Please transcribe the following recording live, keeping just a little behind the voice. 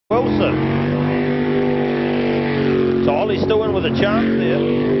Wilson. So Ollie's still in with a chance there.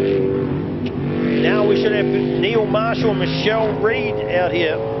 Now we should have Neil Marshall and Michelle Reid out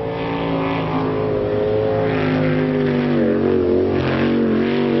here.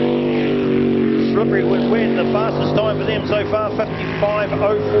 Slippery When Wet, the fastest time for them so far,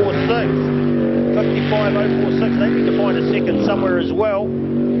 55.046. 55.046, they need to find a second somewhere as well.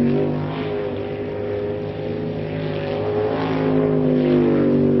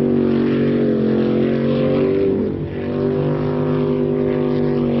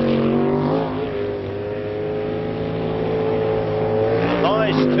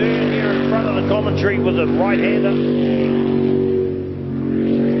 Nice turn here in front of the commentary with a right-hander.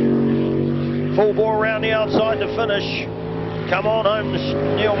 Full bore around the outside to finish. Come on home,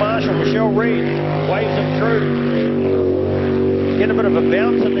 Neil Marshall, Michelle Reid waves him through. Get a bit of a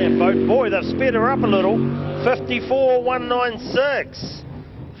bounce in that boat. Boy, they've sped her up a little. 54.196.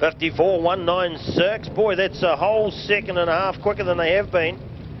 54.196. Boy, that's a whole second and a half quicker than they have been.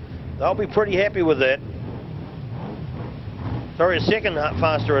 They'll be pretty happy with that. Sorry, a second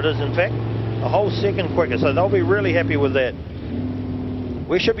faster it is, in fact. A whole second quicker, so they'll be really happy with that.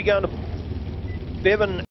 We should be going to Bevan